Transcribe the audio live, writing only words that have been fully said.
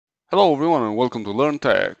Hello everyone and welcome to Learn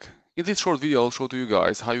Tech. In this short video I'll show to you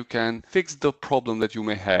guys how you can fix the problem that you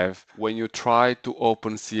may have when you try to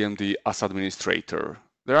open CMD as administrator.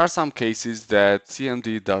 There are some cases that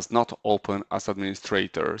CMD does not open as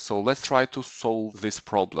administrator, so let's try to solve this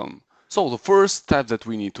problem. So the first step that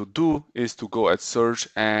we need to do is to go at search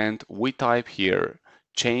and we type here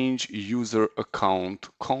change user account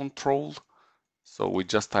control. So we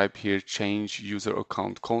just type here change user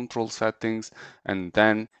account control settings, and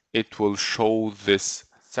then it will show this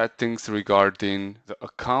settings regarding the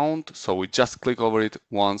account. So we just click over it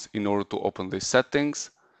once in order to open the settings.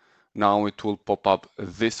 Now it will pop up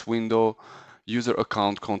this window. User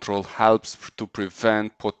account control helps to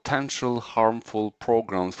prevent potential harmful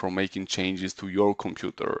programs from making changes to your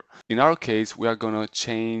computer. In our case, we are gonna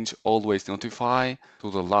change always notify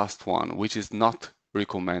to the last one, which is not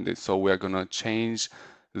recommended. So we are gonna change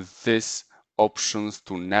this options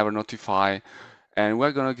to never notify, and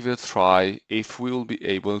we're gonna give it a try if we will be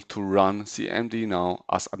able to run CMD now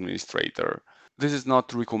as administrator. This is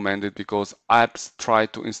not recommended because apps try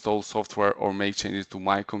to install software or make changes to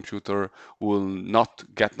my computer will not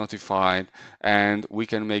get notified, and we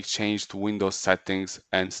can make change to Windows settings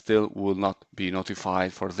and still will not be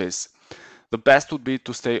notified for this. The best would be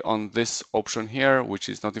to stay on this option here, which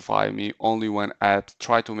is notify me only when apps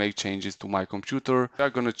try to make changes to my computer. We are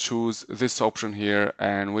going to choose this option here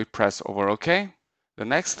and we press over OK. The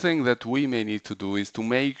next thing that we may need to do is to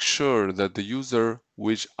make sure that the user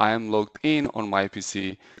which I am logged in on my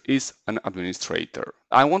PC is an administrator.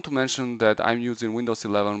 I want to mention that I'm using Windows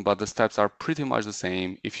 11, but the steps are pretty much the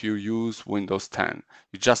same if you use Windows 10.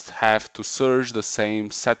 You just have to search the same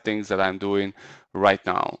settings that I'm doing right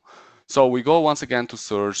now. So we go once again to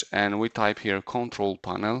search and we type here control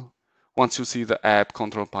panel. Once you see the app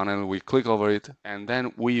control panel, we click over it and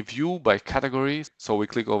then we view by category. So we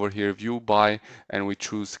click over here view by and we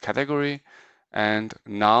choose category. And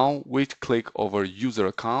now we click over user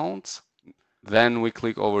accounts. Then we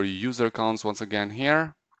click over user accounts once again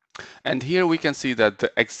here. And here we can see that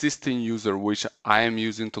the existing user which I am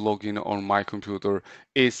using to log in on my computer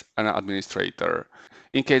is an administrator.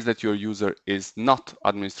 In case that your user is not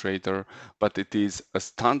administrator, but it is a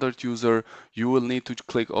standard user, you will need to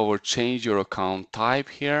click over change your account type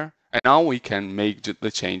here. And now we can make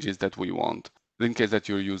the changes that we want. In case that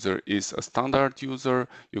your user is a standard user,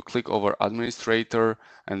 you click over administrator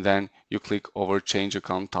and then you click over change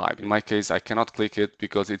account type. In my case, I cannot click it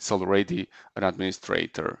because it's already an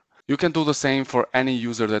administrator. You can do the same for any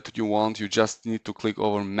user that you want. You just need to click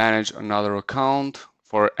over manage another account.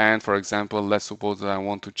 For example, let's suppose that I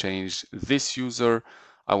want to change this user.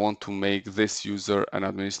 I want to make this user an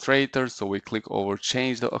administrator. So we click over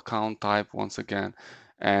change the account type once again.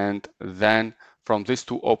 And then from these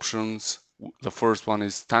two options, the first one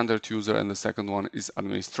is standard user and the second one is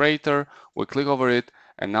administrator. We click over it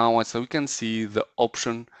and now as we can see the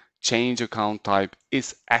option change account type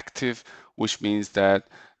is active, which means that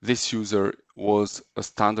this user was a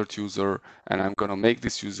standard user and I'm going to make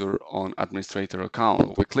this user on administrator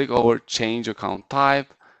account. We click over change account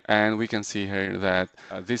type and we can see here that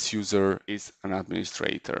this user is an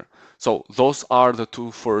administrator. So those are the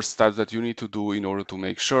two first steps that you need to do in order to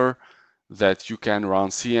make sure that you can run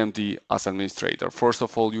CMD as administrator. First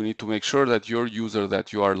of all, you need to make sure that your user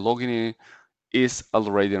that you are logging in is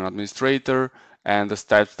already an administrator, and the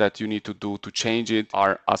steps that you need to do to change it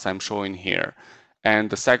are as I'm showing here. And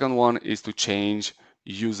the second one is to change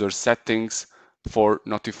user settings for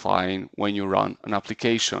notifying when you run an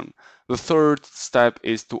application. The third step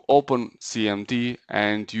is to open CMD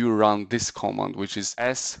and you run this command, which is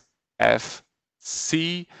sfc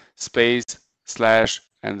space slash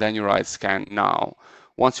and then you write scan now.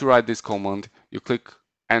 Once you write this command, you click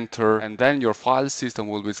enter and then your file system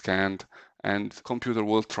will be scanned and the computer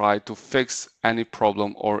will try to fix any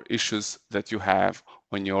problem or issues that you have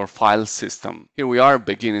on your file system. Here we are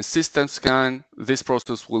beginning system scan. This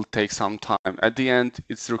process will take some time. At the end,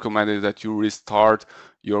 it's recommended that you restart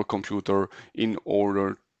your computer in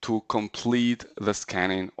order to complete the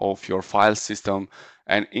scanning of your file system.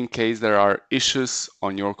 And in case there are issues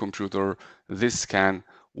on your computer, this scan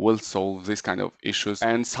will solve this kind of issues,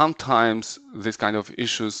 and sometimes this kind of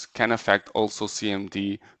issues can affect also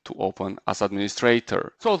CMD to open as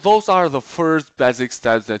administrator. So those are the first basic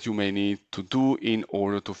steps that you may need to do in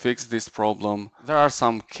order to fix this problem. There are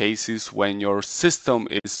some cases when your system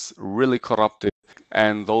is really corrupted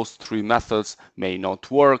and those three methods may not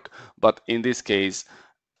work, but in this case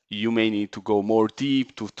you may need to go more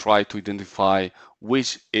deep to try to identify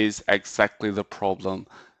which is exactly the problem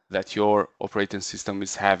that your operating system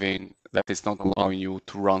is having that is not allowing you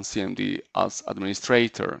to run CMD as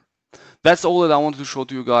administrator. That's all that I wanted to show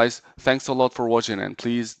to you guys. Thanks a lot for watching, and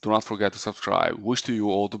please do not forget to subscribe. Wish to you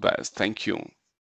all the best. Thank you.